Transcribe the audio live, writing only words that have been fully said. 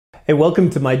Hey, welcome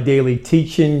to my daily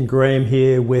teaching. Graham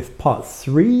here with part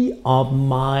 3 of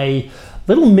my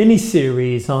little mini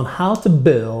series on how to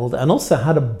build and also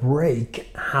how to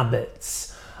break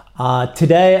habits.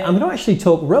 Today, I'm going to actually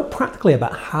talk real practically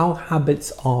about how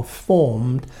habits are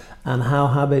formed and how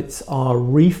habits are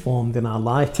reformed in our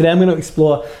life. Today, I'm going to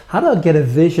explore how to get a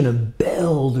vision and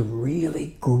build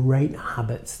really great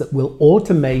habits that will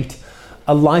automate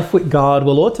a life with God,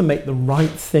 will automate the right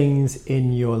things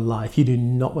in your life. You do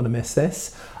not want to miss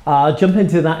this. I'll jump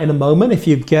into that in a moment. If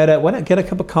you get why not get a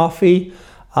cup of coffee,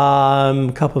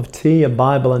 cup of tea, a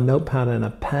Bible, a notepad, and a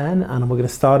pen, and we're going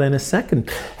to start in a second.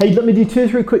 Hey, let me do 2 or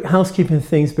 3 quick housekeeping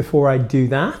things before I do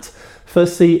that.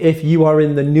 Firstly, if you are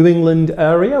in the New England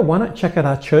area, why not check out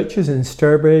our churches in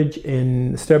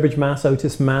Sturbridge, Mass,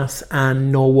 Otis, Mass,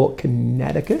 and Norwalk,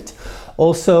 Connecticut.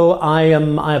 Also, I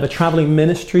have a traveling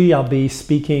ministry. I'll be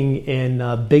speaking in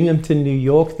Binghamton, New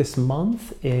York this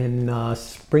month, in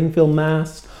Springfield,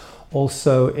 Mass,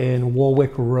 also in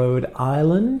Warwick, Rhode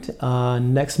Island.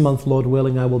 Next month, Lord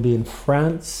willing, I will be in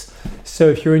France. So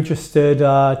if you're interested,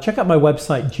 check out my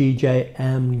website,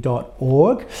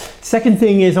 gjm.org. Second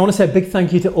thing is, I want to say a big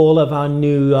thank you to all of our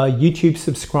new YouTube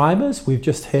subscribers. We've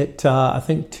just hit, I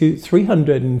think,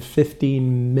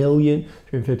 315 million.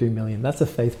 That's a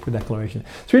faith declaration.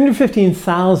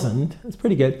 315,000, that's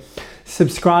pretty good,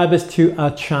 subscribers to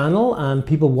our channel, and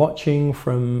people watching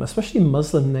from especially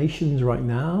Muslim nations right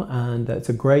now, and it's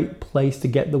a great place to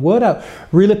get the word out.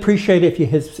 Really appreciate it if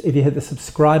you hit the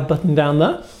subscribe button down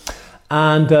there.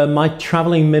 And my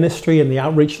traveling ministry and the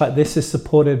outreach like this is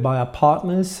supported by our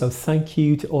partners. So thank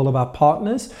you to all of our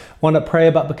partners. Want to pray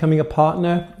about becoming a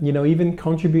partner? You know, even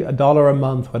contribute $1 a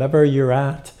month, whatever you're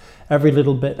at. Every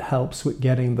little bit helps with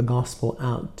getting the gospel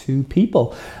out to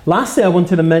people. Lastly, I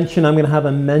wanted to mention I'm going to have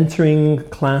a mentoring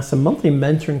class, a monthly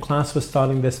mentoring class we're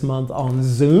starting this month on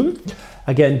Zoom.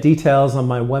 Again, details on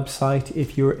my website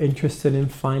if you're interested in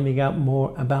finding out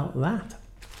more about that.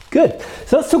 Good.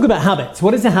 So let's talk about habits.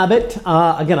 What is a habit?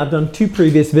 Again, I've done 2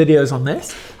 previous videos on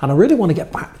this, and I really want to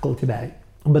get practical today.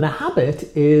 But a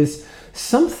habit is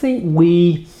something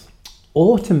we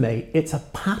automate. It's a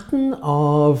pattern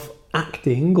of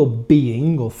acting or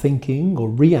being or thinking or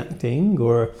reacting,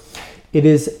 or it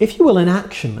is, if you will, an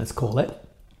action, let's call it,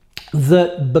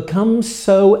 that becomes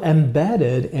so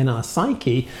embedded in our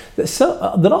psyche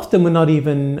that often we're not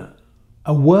even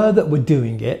aware that we're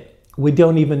doing it. We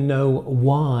don't even know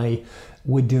why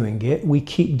we're doing it. We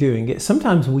keep doing it.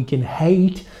 Sometimes we can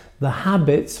hate the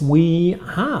habits we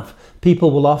have.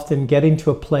 People will often get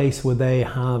into a place where they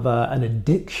have an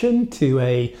addiction to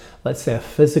let's say a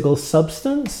physical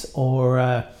substance, or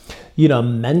a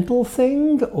mental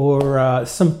thing, or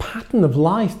some pattern of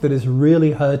life that is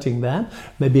really hurting them,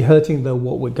 maybe hurting their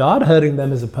walk with God, hurting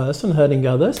them as a person, hurting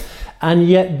others. And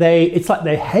yet it's like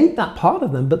they hate that part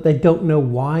of them, but they don't know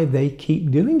why they keep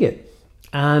doing it.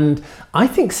 And I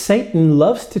think Satan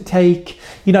loves to take,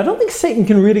 I don't think Satan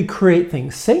can really create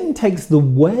things. Satan takes the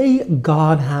way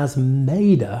God has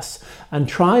made us and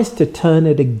tries to turn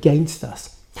it against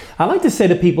us. I like to say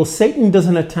to people, Satan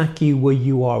doesn't attack you where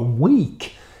you are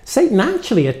weak. Satan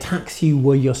actually attacks you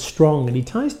where you're strong, and he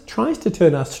tries to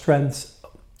turn our strengths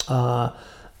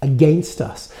against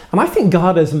us. And I think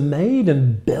God has made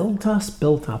and built our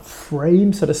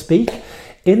frame, so to speak,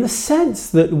 in the sense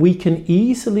that we can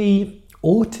easily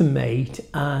automate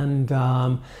and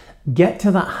get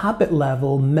to that habit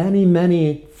level,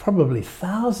 many, probably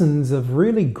thousands of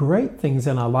really great things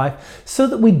in our life, so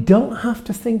that we don't have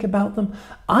to think about them.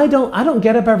 I don't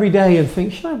get up every day and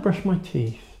think, should I brush my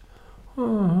teeth?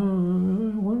 Oh,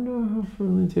 I wonder how I'm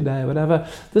feeling today, whatever.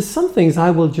 There's some things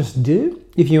I will just do.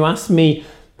 If you ask me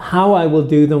how I will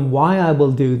do them, why I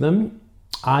will do them,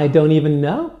 I don't even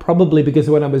know. Probably because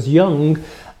when I was young,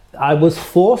 I was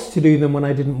forced to do them when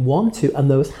I didn't want to, and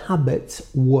those habits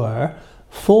were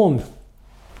formed.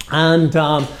 And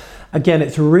again,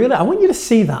 it's really, I want you to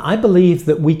see that. I believe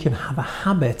that we can have a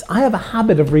habit. I have a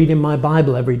habit of reading my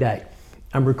Bible every day.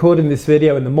 I'm recording this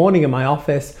video in the morning in my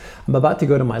office. I'm about to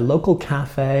go to my local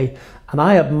cafe, and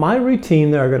I have my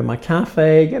routine there. I go to my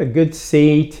cafe, get a good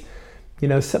seat,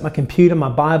 set my computer, my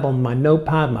Bible, my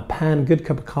notepad, my pen, good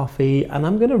cup of coffee, and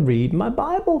I'm going to read my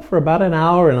Bible for about an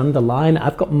hour and underline.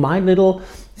 I've got my little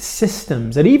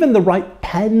systems, and even the right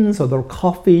pens or the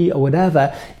coffee or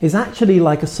whatever is actually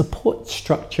like a support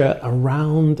structure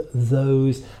around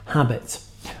those habits.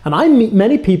 And I meet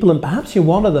many people, and perhaps you're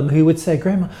one of them, who would say,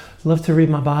 Graham, I love to read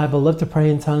my Bible, love to pray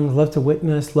in tongues, love to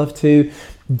witness, love to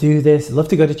do this, love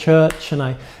to go to church,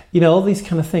 and all these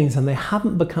kind of things, and they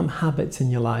haven't become habits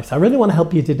in your life. So I really want to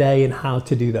help you today in how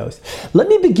to do those. Let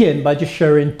me begin by just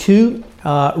sharing 2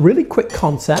 really quick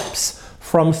concepts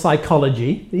from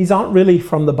psychology. These aren't really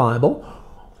from the Bible,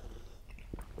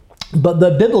 but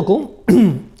they're biblical,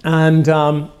 and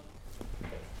I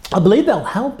believe they'll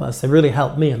help us. They really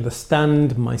help me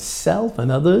understand myself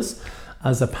and others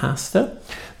as a pastor.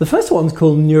 The first one's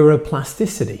called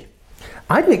neuroplasticity.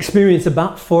 I had an experience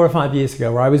about 4 or 5 years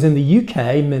ago where I was in the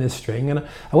UK ministering, and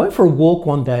I went for a walk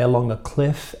one day along a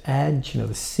cliff edge,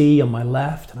 the sea on my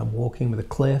left, and I'm walking with a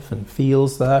cliff and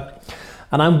fields there.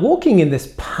 And I'm walking in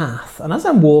this path, and as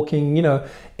I'm walking,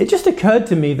 it just occurred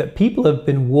to me that people have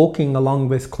been walking along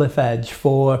this cliff edge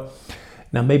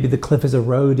now maybe the cliff is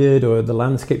eroded or the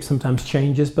landscape sometimes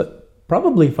changes, but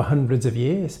probably for hundreds of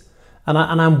years. And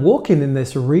I'm walking in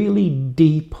this really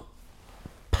deep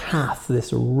path,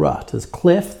 this rut. There's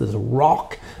cliff, there's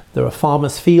rock, there are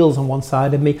farmers' fields on one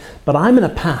side of me, but I'm in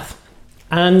a path.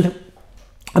 And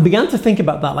I began to think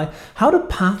about that, like, how do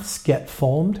paths get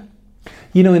formed?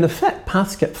 In effect,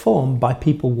 paths get formed by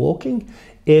people walking.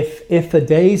 If for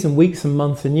days and weeks and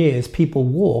months and years, people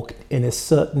walk in a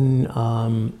certain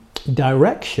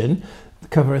direction,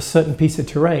 cover a certain piece of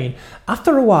terrain,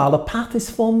 after a while, a path is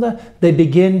formed there. They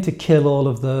begin to kill all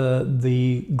of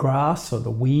the grass or the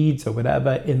weeds or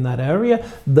whatever in that area.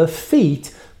 The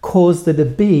feet cause there to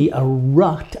be a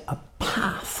rut, a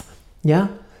path. Yeah?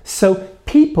 So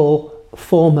people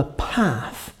form a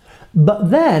path.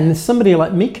 But then somebody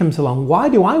like me comes along. Why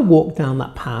do I walk down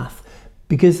that path?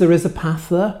 Because there is a path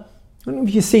there. I don't know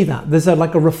if you see that. There's a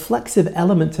reflexive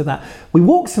element to that. We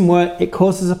walk somewhere, it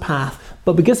causes a path,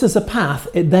 but because there's a path,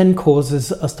 it then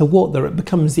causes us to walk there. It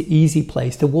becomes the easy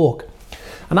place to walk.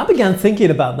 And I began thinking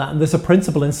about that, and there's a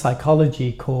principle in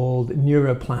psychology called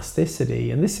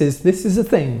neuroplasticity, and this is a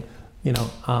thing.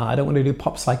 I don't want to do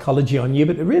pop psychology on you,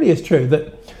 but it really is true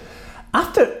that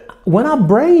when our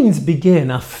brains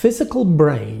begin, our physical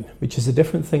brain, which is a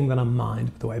different thing than our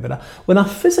mind, by the way, but when our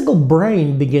physical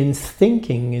brain begins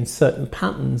thinking in certain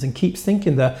patterns and keeps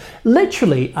thinking there,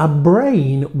 literally our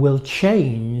brain will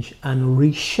change and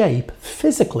reshape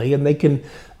physically, and they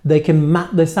can map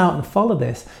this out and follow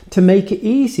this to make it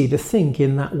easy to think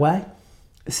in that way.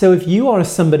 So if you are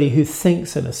somebody who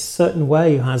thinks in a certain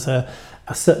way, who has a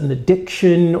certain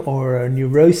addiction or a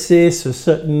neurosis or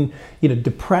certain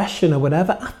depression or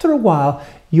whatever, after a while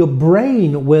your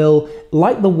brain will,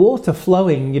 like the water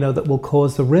flowing that will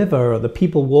cause the river, or the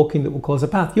people walking that will cause a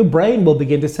path, your brain will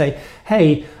begin to say,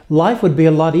 hey, life would be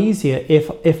a lot easier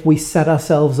if we set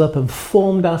ourselves up and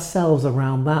formed ourselves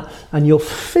around that. And your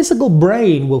physical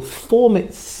brain will form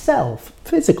itself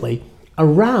physically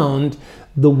around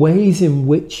the ways in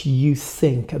which you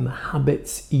think and the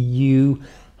habits you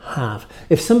have.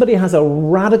 If somebody has a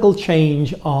radical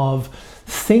change of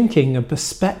thinking and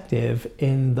perspective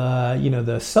in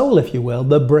the soul, if you will,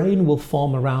 the brain will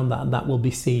form around that, and that will be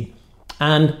seen.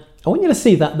 And I want you to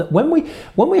see that when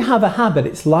we have a habit,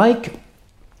 it's like,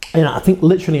 I think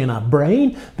literally in our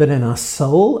brain, but in our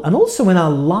soul and also in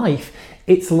our life,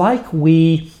 it's like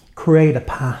we create a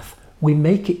path. We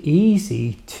make it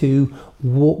easy to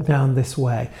walk down this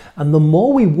way. And the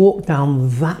more we walk down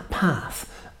that path,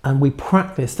 and we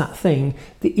practice that thing,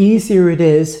 the easier it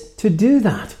is to do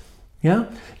that. Yeah?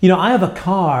 I have a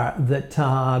car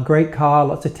great car,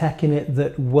 lots of tech in it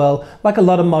that will, like a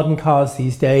lot of modern cars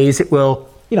these days, it will,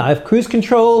 I have cruise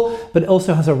control, but it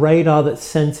also has a radar that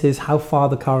senses how far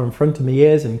the car in front of me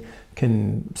is and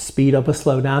can speed up or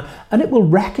slow down. And it will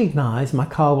my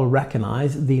car will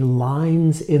recognize the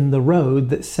lines in the road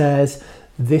that says,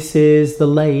 this is the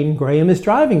lane Graham is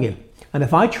driving in. And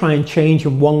if I try and change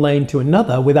from one lane to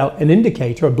another without an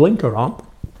indicator or blinker on,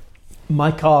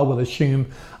 my car will assume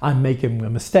I'm making a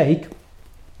mistake,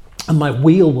 and my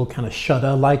wheel will kind of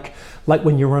shudder like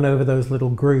when you run over those little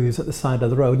grooves at the side of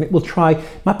the road. And it will try,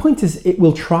 my point is, it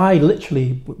will try,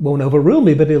 literally won't overrule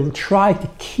me, but it'll try to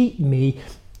keep me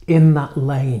in that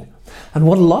lane. And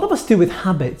what a lot of us do with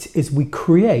habits is we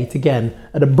create, again,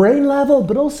 at a brain level,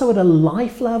 but also at a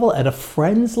life level, at a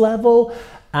friend's level,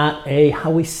 at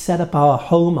how we set up our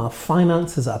home, our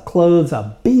finances, our clothes,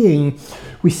 our being.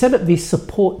 We set up these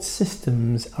support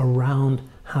systems around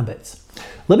habits.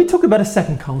 Let me talk about a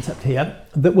second concept here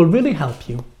that will really help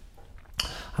you.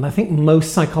 And I think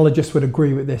most psychologists would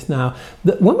agree with this now,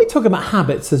 that when we talk about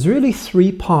habits, there's really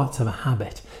 3 parts of a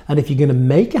habit. And if you're going to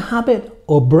make a habit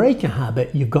or break a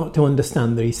habit, you've got to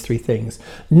understand these 3 things.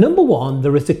 Number 1,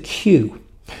 there is a cue.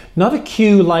 Not a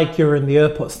queue like you're in the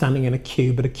airport standing in a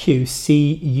queue, but a cue,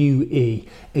 C-U-E,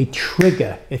 a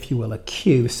trigger, if you will, a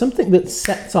cue, something that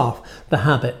sets off the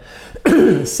habit.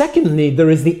 Secondly, there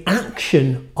is the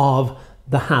action of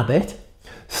the habit.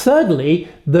 Thirdly,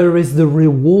 there is the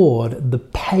reward, the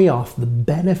payoff, the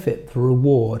benefit, the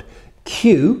reward.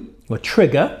 Cue, or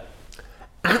trigger,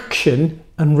 action,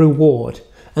 and reward.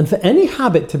 And for any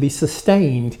habit to be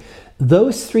sustained,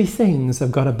 those three things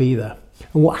have got to be there.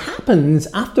 And what happens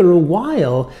after a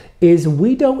while is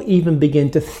we don't even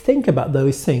begin to think about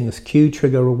those things, cue,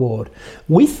 trigger, reward.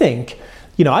 We think,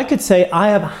 I could say I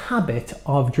have a habit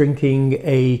of drinking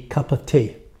a cup of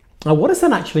tea. Now, what does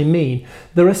that actually mean?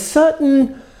 There are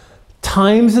certain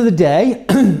times of the day,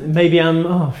 maybe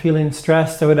I'm feeling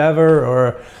stressed or whatever,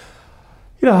 or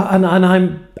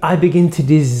I begin to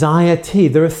desire tea.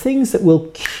 There are things that will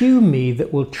cue me,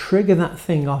 that will trigger that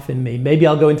thing off in me. Maybe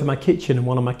I'll go into my kitchen and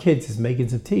one of my kids is making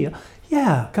some tea.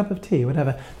 Yeah, a cup of tea,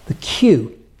 whatever. The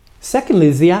cue. Secondly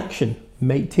is the action.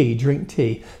 Make tea, drink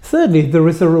tea. Thirdly, there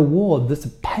is a reward. There's a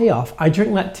payoff. I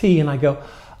drink that tea and I go,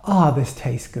 this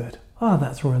tastes good.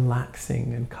 That's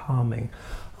relaxing and calming.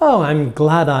 I'm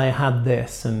glad I had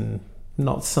this and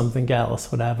not something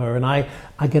else, whatever. And I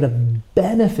get a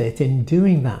benefit in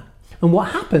doing that. And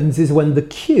what happens is when the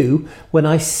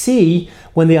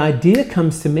idea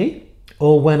comes to me,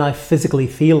 or when I physically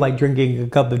feel like drinking a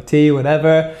cup of tea,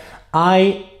 whatever,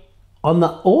 on the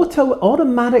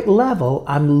automatic level,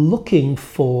 I'm looking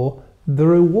for the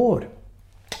reward.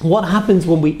 What happens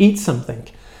when we eat something?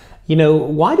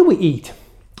 Why do we eat?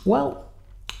 Well,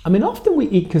 often we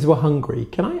eat because we're hungry.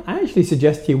 I actually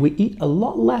suggest to you we eat a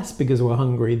lot less because we're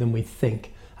hungry than we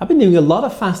think. I've been doing a lot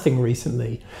of fasting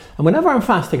recently, and whenever I'm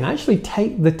fasting, I actually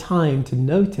take the time to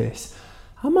notice,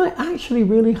 am I actually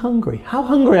really hungry? How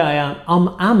hungry am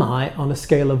I on a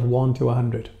scale of 1 to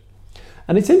 100?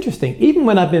 And it's interesting, even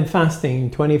when I've been fasting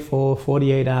 24,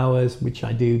 48 hours, which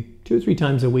I do 2 or 3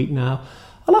 times a week now,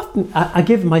 I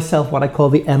give myself what I call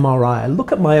the MRI. I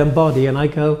look at my own body and I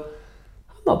go,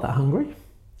 I'm not that hungry.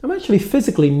 I'm actually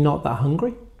physically not that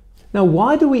hungry. Now,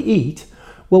 why do we eat?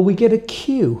 Well, we get a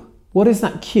cue. What is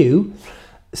that cue?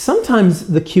 Sometimes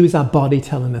the cue is our body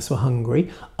telling us we're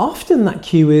hungry. Often that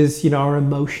cue is, our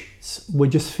emotions. We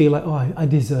just feel like, I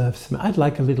deserve something. I'd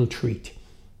like a little treat.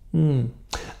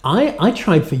 I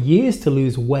tried for years to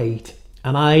lose weight,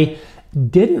 and I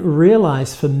didn't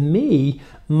realize, for me,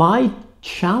 my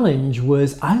challenge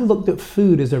was I looked at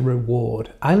food as a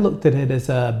reward. I looked at it as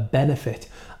a benefit.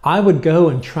 I would go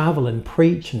and travel and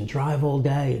preach and drive all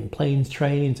day in planes,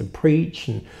 trains, and preach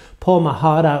and pour my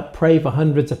heart out, pray for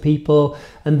hundreds of people.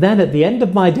 And then at the end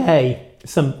of my day,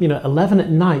 11 at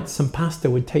night, some pastor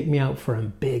would take me out for a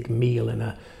big meal in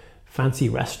a fancy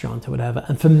restaurant or whatever.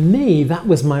 And for me, that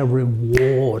was my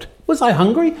reward. Was I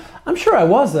hungry? I'm sure I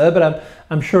was there, but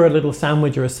I'm sure a little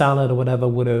sandwich or a salad or whatever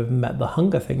would have met the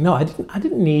hunger thing. No, I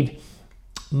didn't need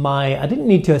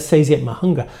to satiate my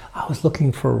hunger. I was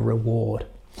looking for a reward.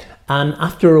 And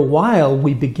after a while,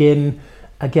 we begin,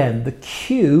 again, the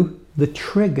cue, the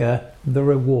trigger, the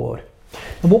reward.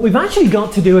 And what we've actually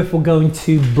got to do if we're going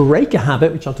to break a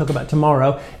habit, which I'll talk about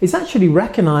tomorrow, is actually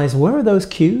recognize, where are those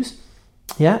cues?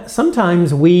 Yeah,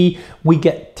 sometimes we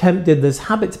get tempted. Those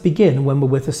habits begin when we're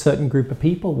with a certain group of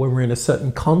people, when we're in a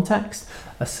certain context,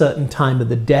 a certain time of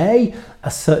the day,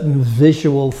 a certain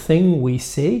visual thing we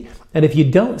see. And if you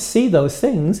don't see those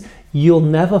things, you'll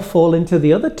never fall into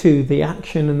the other two, the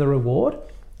action and the reward.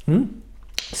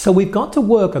 So we've got to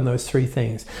work on those three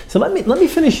things. So let me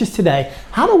finish this today.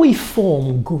 How do we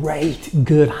form great,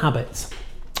 good habits?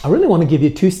 I really want to give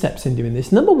you 2 steps in doing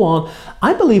this. Number 1,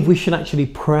 I believe we should actually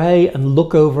pray and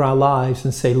look over our lives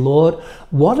and say, Lord,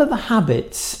 what are the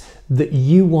habits that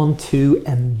you want to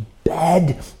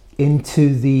embed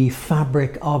into the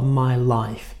fabric of my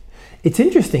life? It's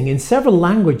interesting, in several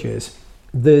languages,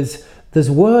 there's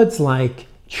words like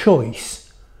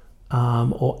choice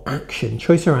or action,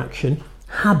 choice or action,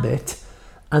 habit,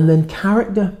 and then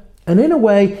character. And in a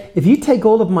way, if you take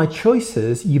all of my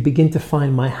choices, you begin to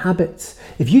find my habits.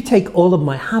 If you take all of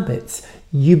my habits,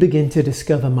 you begin to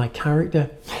discover my character.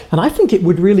 And I think it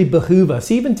would really behoove us,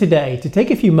 even today, to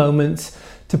take a few moments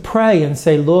to pray and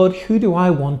say, Lord, who do I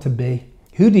want to be?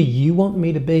 Who do you want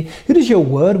me to be? Who does your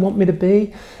word want me to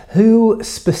be? Who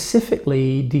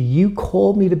specifically do you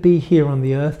call me to be here on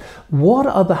the earth? What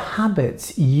are the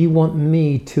habits you want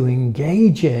me to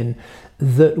engage in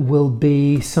that will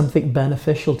be something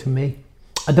beneficial to me?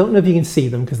 I don't know if you can see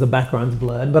them because the background's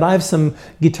blurred, but I have some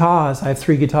guitars. I have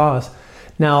 3 guitars.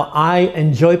 Now, I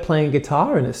enjoy playing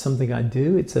guitar, and it's something I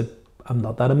do. I'm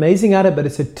not that amazing at it, but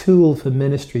it's a tool for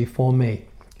ministry for me.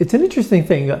 It's an interesting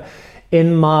thing.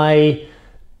 In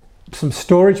some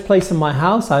storage place in my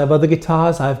house, I have other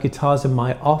guitars. I have guitars in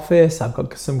my office. I've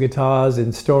got some guitars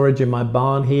in storage in my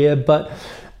barn here, but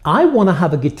I want to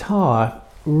have a guitar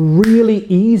really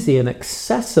easy and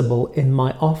accessible in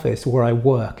my office where I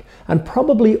work. And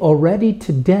probably already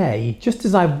today, just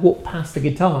as I've walked past the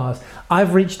guitars,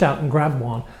 I've reached out and grabbed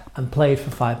one and played for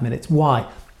 5 minutes. Why?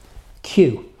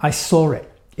 cue. I saw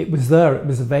it. It was there. It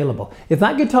was available. If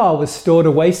that guitar was stored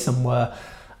away somewhere,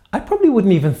 I probably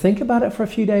wouldn't even think about it for a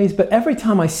few days. But every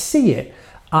time I see it,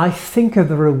 I think of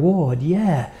the reward.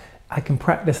 Yeah, I can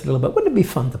practice a little bit. Wouldn't it be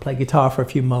fun to play guitar for a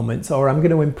few moments? Or I'm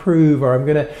going to improve, or I'm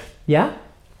going to, yeah?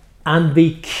 And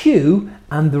the cue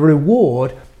and the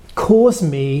reward cause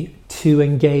me to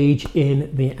engage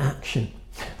in the action.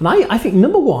 And I think,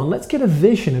 number one, let's get a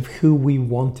vision of who we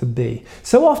want to be.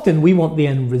 So often we want the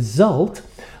end result,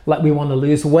 like we want to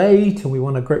lose weight, or we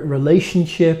want a great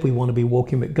relationship, we want to be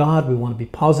walking with God, we want to be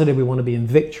positive, we want to be in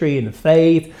victory, in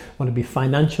faith, we want to be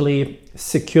financially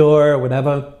secure,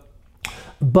 whatever.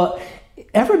 But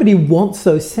everybody wants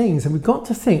those things, and we've got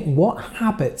to think, what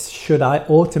habits should I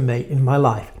automate in my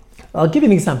life? I'll give you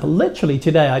an example. Literally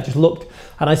today, I just looked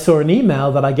and I saw an email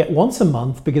that I get once a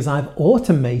month because I've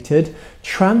automated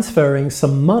transferring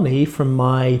some money from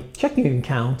my checking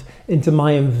account into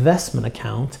my investment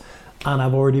account, and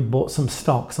I've already bought some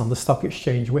stocks on the stock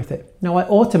exchange with it. Now I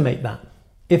automate that.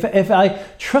 If I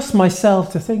trust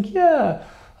myself to think, yeah,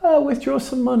 I'll withdraw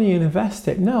some money and invest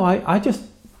it. No, I just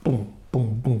boom,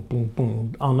 boom, boom, boom,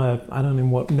 boom on I don't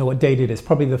even know what date it is,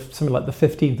 probably something like the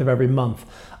 15th of every month.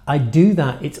 I do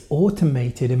that. It's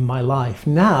automated in my life.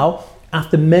 Now,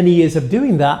 after many years of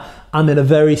doing that, I'm in a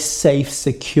very safe,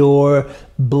 secure,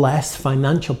 blessed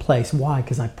financial place. Why?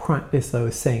 Because I practice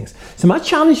those things. So my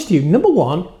challenge to you, number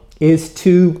one, is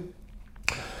to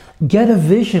get a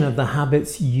vision of the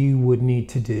habits you would need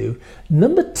to do.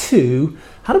 Number two,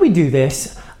 how do we do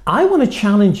this? I want to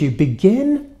challenge you,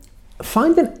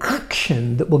 find an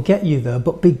action that will get you there,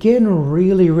 but begin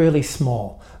really, really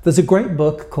small. There's a great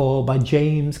book by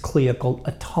James Clear called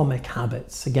Atomic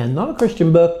Habits. Again, not a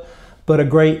Christian book, but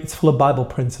it's full of Bible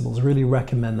principles. Really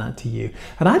recommend that to you.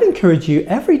 And I'd encourage you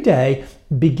every day,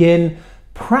 begin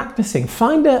practicing.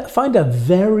 Find a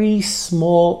very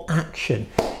small action.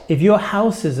 If your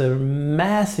house is a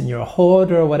mess and you're a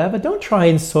hoarder or whatever, don't try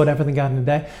and sort everything out in a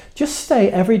day. Just say,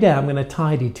 every day I'm going to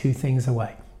tidy 2 things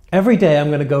away. Every day I'm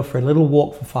going to go for a little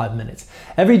walk for 5 minutes.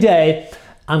 Every day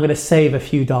I'm going to save a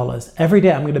few dollars. Every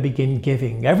day I'm going to begin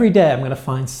giving. Every day I'm going to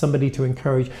find somebody to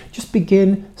encourage. Just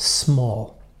begin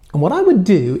small. And what I would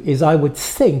do is I would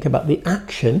think about the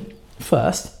action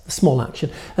first, the small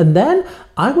action, and then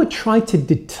I would try to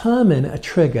determine a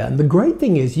trigger. And the great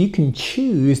thing is you can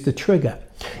choose the trigger.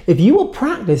 If you will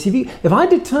practice, if I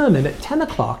determine at 10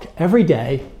 o'clock every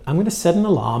day, I'm going to set an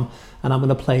alarm and I'm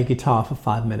going to play guitar for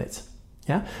 5 minutes.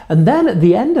 Yeah. And then at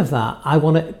the end of that, I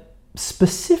want to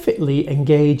specifically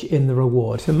engage in the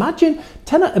reward. So imagine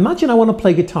I want to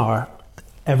play guitar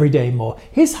every day more.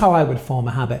 Here's how I would form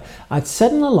a habit. I'd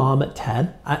set an alarm at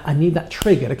 10. I need that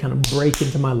trigger to kind of break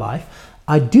into my life.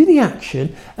 I'd do the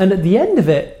action, and at the end of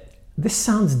it, this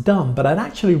sounds dumb, but I'd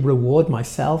actually reward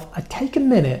myself. I'd take a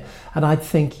minute and I'd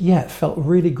think, yeah, it felt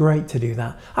really great to do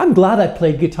that. I'm glad I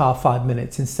played guitar 5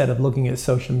 minutes instead of looking at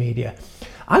social media.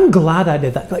 I'm glad I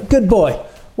did that. Like, good boy,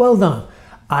 well done.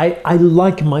 I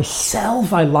like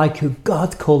myself. I like who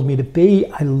God called me to be.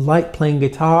 I like playing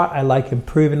guitar. I like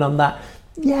improving on that.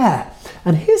 Yeah.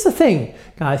 And here's the thing,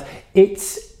 guys.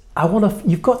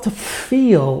 You've got to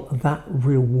feel that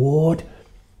reward.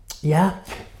 Yeah.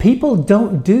 People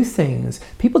don't do things.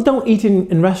 People don't eat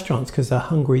in restaurants because they're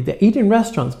hungry. They eat in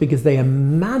restaurants because they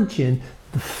imagine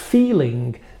the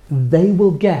feeling they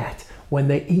will get when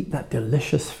they eat that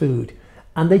delicious food.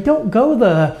 And they don't go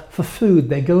there for food,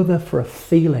 they go there for a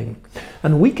feeling.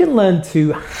 And we can learn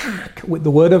to hack with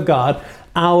the Word of God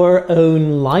our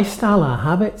own lifestyle, our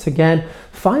habits. Again,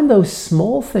 find those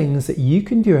small things that you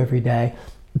can do every day,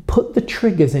 put the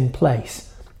triggers in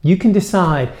place. You can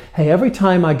decide, hey, every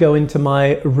time I go into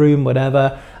my room,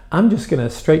 whatever, I'm just going to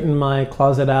straighten my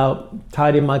closet out,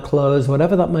 tidy my clothes,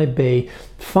 whatever that might be.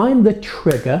 Find the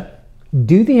trigger,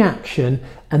 do the action,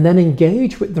 and then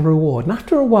engage with the reward. And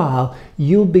after a while,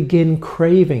 you'll begin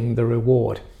craving the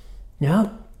reward. Yeah?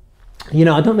 You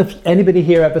know, I don't know if anybody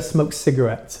here ever smokes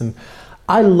cigarettes, and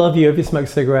I love you if you smoke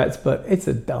cigarettes, but it's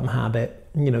a dumb habit.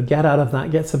 You know, get out of that,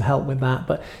 get some help with that.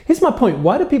 But here's my point.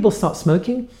 Why do people start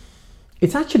smoking?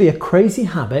 It's actually a crazy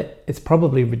habit. It's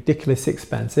probably ridiculously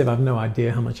expensive. I have no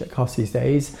idea how much it costs these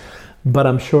days, but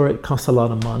I'm sure it costs a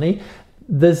lot of money.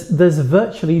 There's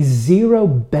virtually zero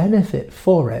benefit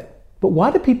for it. But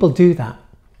why do people do that?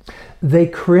 They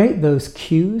create those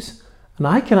cues. And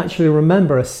I can actually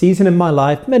remember a season in my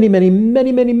life, many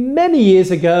years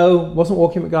ago, wasn't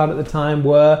walking with God at the time,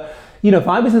 where, you know, if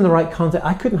I was in the right context,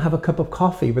 I couldn't have a cup of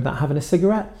coffee without having a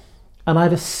cigarette. And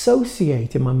I'd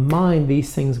associate in my mind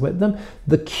these things with them.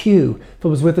 The cue, if it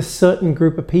was with a certain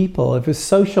group of people, if it was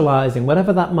socializing,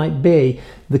 whatever that might be,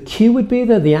 the cue would be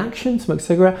there, the action, smoke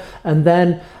cigarette, and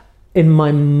then in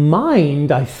my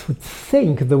mind, I would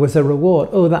think there was a reward.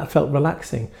 Oh, that felt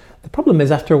relaxing. The problem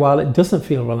is after a while, it doesn't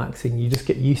feel relaxing. You just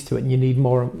get used to it and you need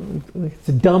more. It's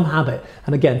a dumb habit.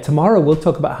 And again, tomorrow we'll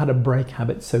talk about how to break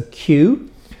habits. So cue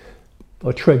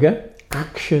or trigger,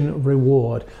 action,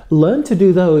 reward. Learn to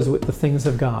do those with the things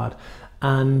of God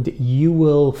and you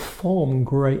will form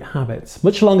great habits.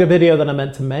 Much longer video than I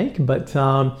meant to make, but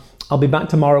I'll be back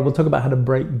tomorrow. We'll talk about how to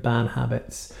break bad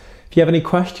habits. If you have any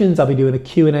questions, I'll be doing a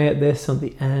Q&A at this on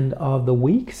the end of the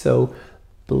week. So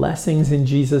blessings in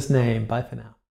Jesus' name. Bye for now.